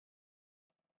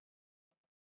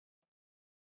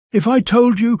If I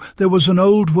told you there was an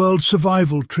old-world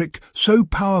survival trick so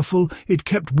powerful it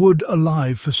kept wood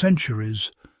alive for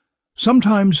centuries,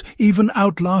 sometimes even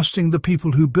outlasting the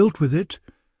people who built with it,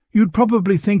 you'd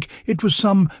probably think it was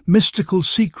some mystical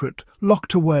secret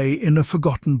locked away in a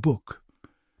forgotten book.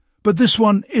 But this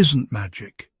one isn't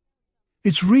magic.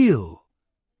 It's real.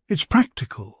 It's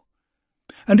practical.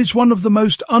 And it's one of the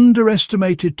most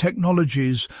underestimated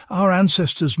technologies our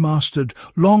ancestors mastered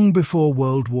long before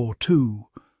World War II,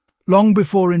 long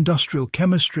before industrial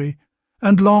chemistry,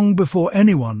 and long before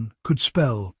anyone could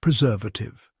spell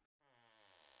preservative.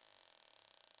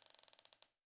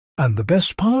 And the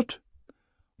best part?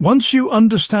 Once you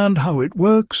understand how it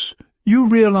works, you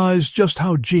realize just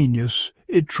how genius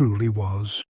it truly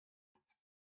was.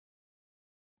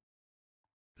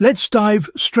 Let's dive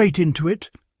straight into it,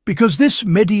 because this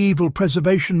medieval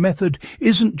preservation method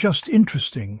isn't just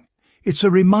interesting. It's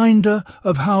a reminder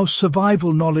of how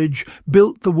survival knowledge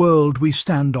built the world we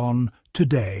stand on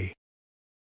today.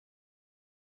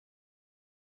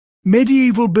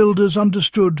 Medieval builders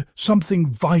understood something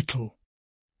vital.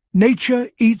 Nature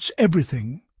eats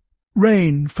everything.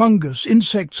 Rain, fungus,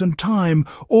 insects and time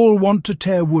all want to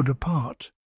tear wood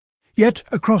apart. Yet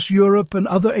across Europe and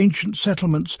other ancient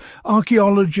settlements,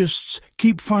 archaeologists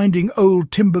keep finding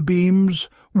old timber beams,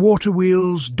 water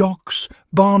wheels, docks,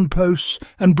 barn posts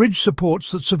and bridge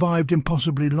supports that survived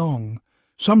impossibly long,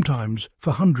 sometimes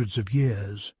for hundreds of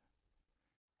years.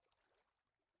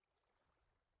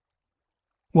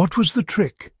 What was the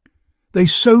trick? They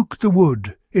soaked the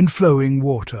wood in flowing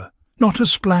water, not a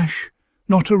splash,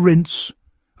 not a rinse,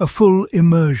 a full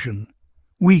immersion,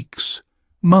 weeks,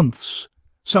 months,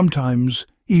 sometimes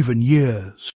even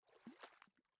years.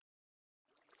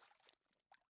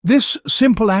 This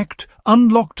simple act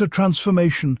unlocked a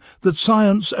transformation that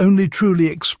science only truly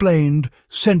explained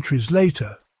centuries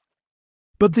later.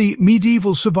 But the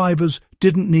medieval survivors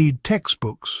didn't need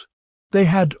textbooks. They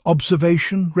had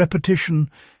observation, repetition,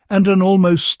 and an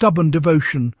almost stubborn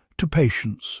devotion to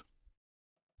patience.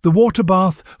 The water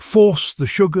bath forced the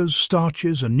sugars,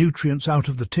 starches and nutrients out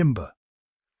of the timber.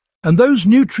 And those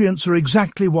nutrients are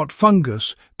exactly what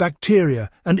fungus,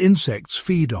 bacteria and insects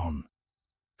feed on.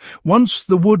 Once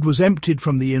the wood was emptied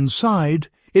from the inside,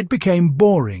 it became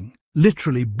boring,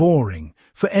 literally boring,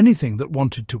 for anything that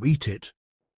wanted to eat it.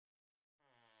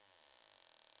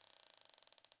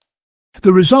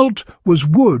 The result was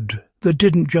wood that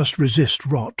didn't just resist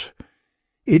rot,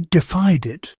 it defied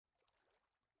it.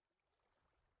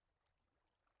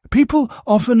 People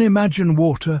often imagine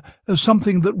water as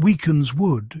something that weakens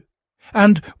wood.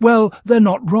 And, well, they're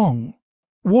not wrong.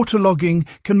 Waterlogging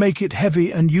can make it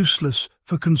heavy and useless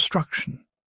for construction.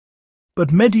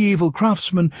 But medieval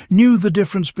craftsmen knew the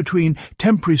difference between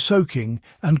temporary soaking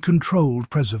and controlled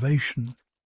preservation.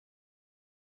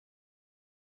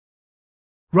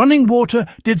 Running water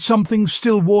did something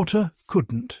still water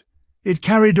couldn't. It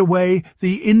carried away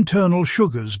the internal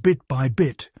sugars bit by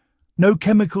bit. No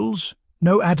chemicals,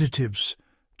 no additives,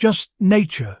 just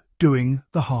nature doing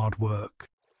the hard work.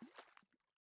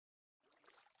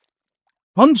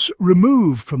 Once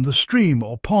removed from the stream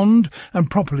or pond and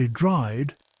properly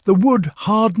dried, the wood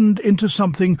hardened into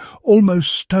something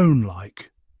almost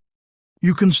stone-like.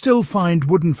 You can still find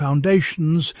wooden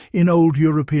foundations in old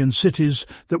European cities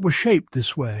that were shaped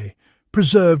this way,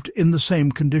 preserved in the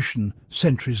same condition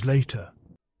centuries later.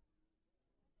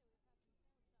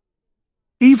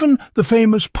 Even the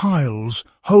famous piles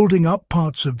holding up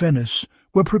parts of Venice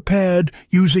were prepared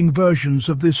using versions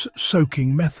of this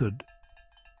soaking method.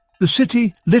 The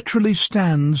city literally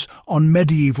stands on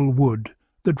medieval wood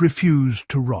that refused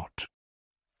to rot.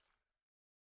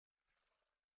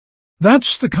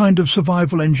 That's the kind of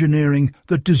survival engineering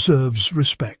that deserves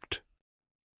respect.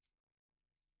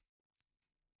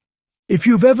 If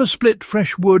you've ever split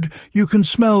fresh wood, you can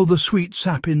smell the sweet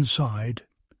sap inside.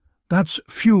 That's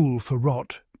fuel for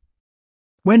rot.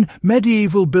 When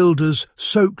medieval builders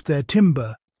soaked their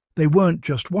timber, they weren't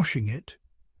just washing it.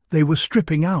 They were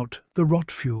stripping out the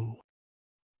rot fuel.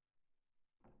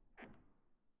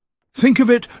 Think of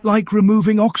it like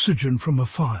removing oxygen from a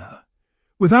fire.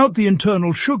 Without the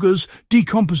internal sugars,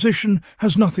 decomposition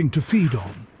has nothing to feed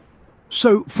on.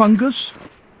 So fungus?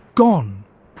 Gone.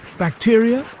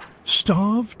 Bacteria?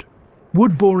 Starved.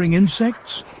 Wood-boring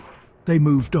insects? They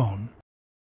moved on.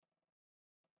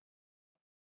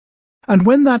 And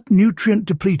when that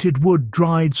nutrient-depleted wood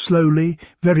dried slowly,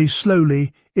 very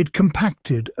slowly, it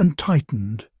compacted and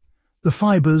tightened. The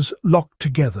fibres locked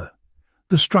together.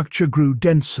 The structure grew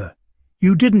denser.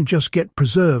 You didn't just get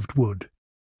preserved wood.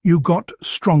 You got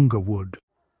stronger wood.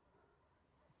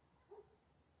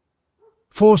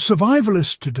 For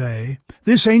survivalists today,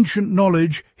 this ancient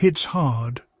knowledge hits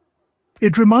hard.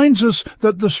 It reminds us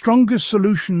that the strongest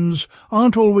solutions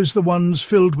aren't always the ones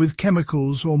filled with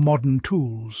chemicals or modern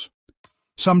tools.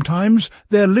 Sometimes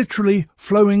they're literally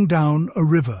flowing down a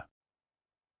river.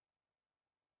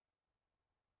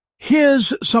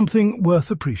 Here's something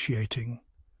worth appreciating.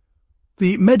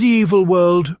 The medieval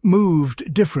world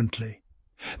moved differently.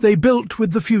 They built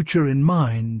with the future in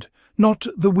mind, not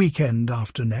the weekend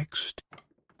after next.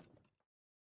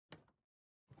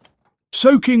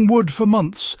 Soaking wood for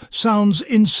months sounds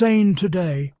insane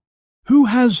today. Who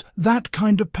has that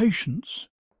kind of patience?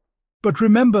 But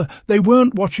remember, they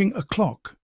weren't watching a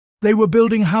clock. They were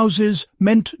building houses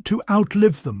meant to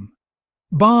outlive them.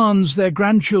 Barns their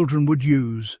grandchildren would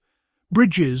use.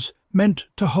 Bridges meant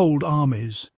to hold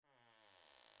armies.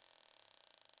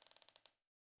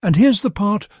 And here's the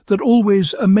part that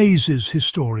always amazes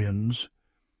historians.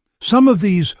 Some of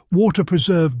these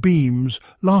water-preserved beams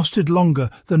lasted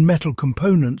longer than metal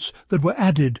components that were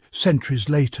added centuries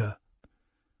later.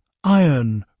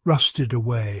 Iron rusted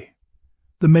away.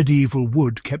 The medieval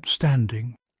wood kept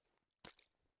standing.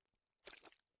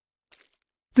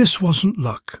 This wasn't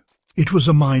luck. It was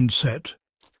a mindset.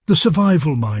 The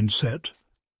survival mindset.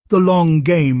 The long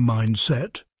game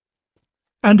mindset.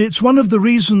 And it's one of the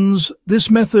reasons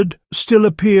this method still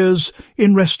appears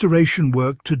in restoration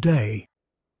work today.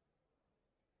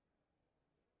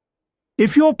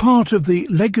 If you're part of the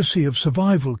legacy of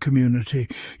survival community,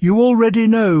 you already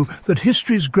know that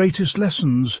history's greatest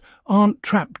lessons aren't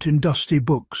trapped in dusty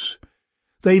books.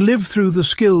 They live through the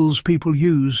skills people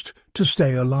used to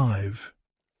stay alive.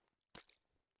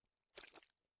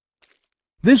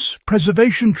 This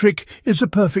preservation trick is a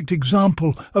perfect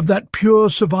example of that pure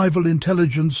survival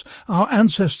intelligence our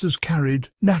ancestors carried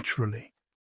naturally.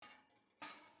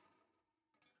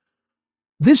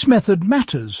 This method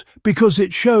matters because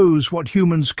it shows what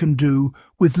humans can do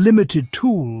with limited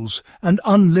tools and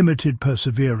unlimited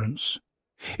perseverance.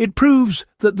 It proves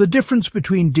that the difference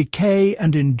between decay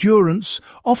and endurance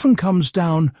often comes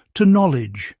down to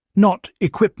knowledge, not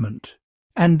equipment.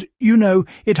 And,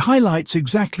 it highlights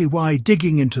exactly why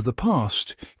digging into the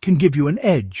past can give you an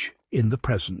edge in the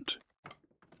present.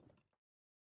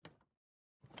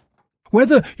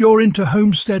 Whether you're into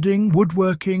homesteading,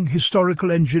 woodworking,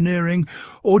 historical engineering,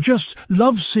 or just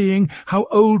love seeing how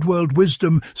old-world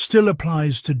wisdom still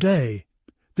applies today,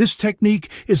 this technique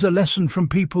is a lesson from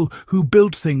people who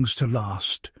built things to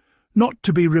last, not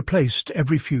to be replaced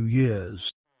every few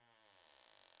years.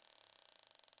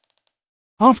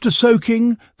 After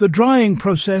soaking, the drying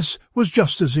process was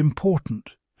just as important.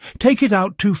 Take it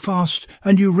out too fast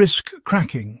and you risk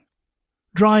cracking.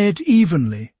 Dry it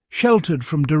evenly, sheltered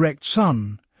from direct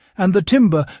sun, and the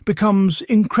timber becomes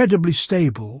incredibly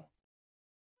stable.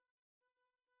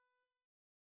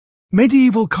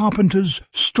 Medieval carpenters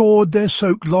stored their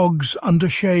soaked logs under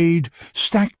shade,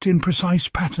 stacked in precise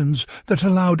patterns that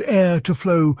allowed air to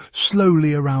flow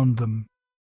slowly around them.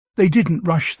 They didn't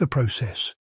rush the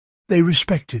process. They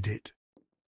respected it.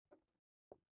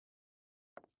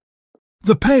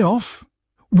 The payoff?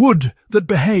 Wood that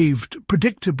behaved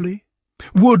predictably.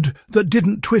 Wood that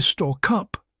didn't twist or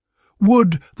cup.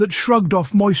 Wood that shrugged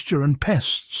off moisture and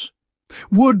pests.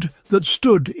 Wood that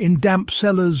stood in damp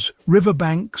cellars,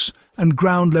 riverbanks, and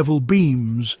ground-level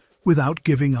beams without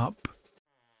giving up.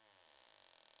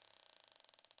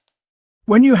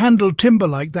 When you handle timber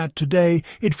like that today,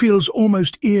 it feels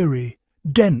almost eerie,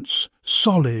 dense,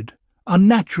 solid,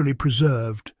 unnaturally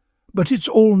preserved. But it's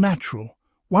all natural,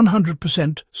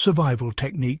 100% survival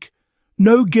technique.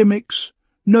 No gimmicks,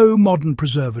 no modern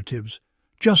preservatives,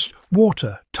 just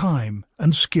water, time,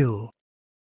 and skill.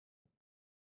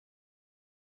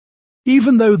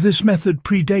 Even though this method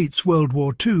predates World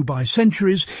War II by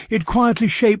centuries, it quietly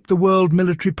shaped the world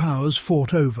military powers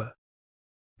fought over.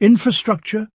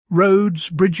 Infrastructure, roads,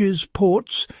 bridges,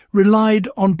 ports relied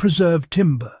on preserved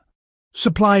timber.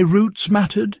 Supply routes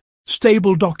mattered,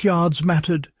 stable dockyards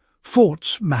mattered,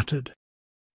 forts mattered.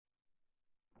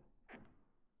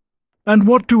 And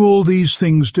what do all these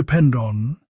things depend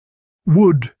on?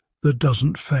 Wood that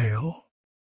doesn't fail.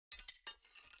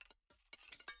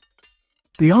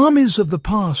 The armies of the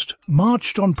past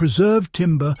marched on preserved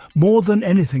timber more than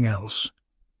anything else.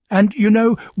 And,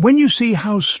 when you see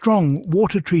how strong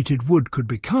water-treated wood could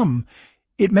become,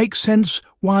 it makes sense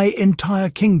why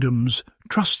entire kingdoms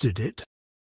trusted it.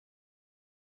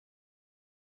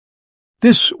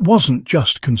 This wasn't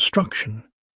just construction.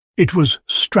 It was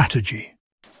strategy.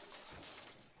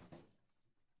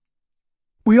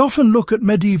 We often look at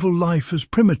medieval life as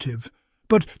primitive,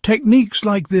 but techniques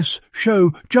like this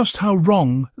show just how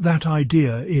wrong that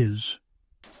idea is.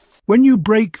 When you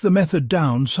break the method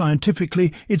down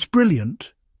scientifically, it's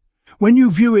brilliant. When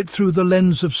you view it through the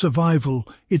lens of survival,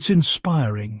 it's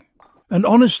inspiring. And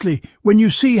honestly, when you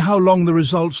see how long the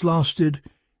results lasted,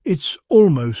 it's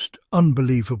almost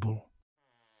unbelievable.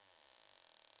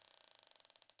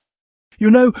 You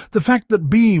know, the fact that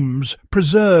beams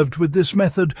preserved with this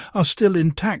method are still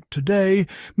intact today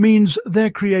means their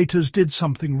creators did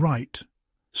something right.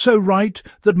 So right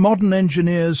that modern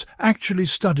engineers actually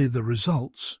study the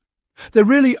results. There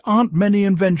really aren't many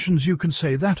inventions you can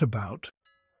say that about.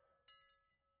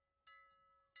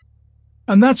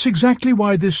 And that's exactly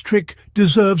why this trick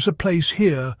deserves a place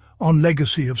here on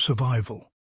Legacy of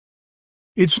Survival.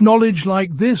 It's knowledge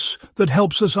like this that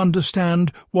helps us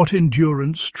understand what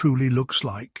endurance truly looks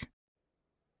like.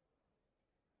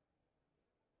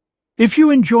 If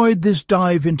you enjoyed this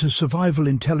dive into survival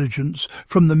intelligence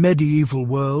from the medieval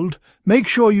world, make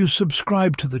sure you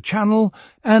subscribe to the channel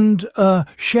and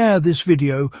share this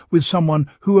video with someone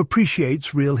who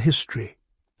appreciates real history.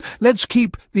 Let's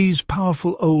keep these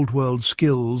powerful old world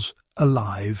skills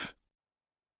alive.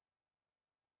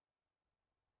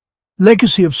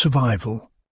 Legacy of Survival.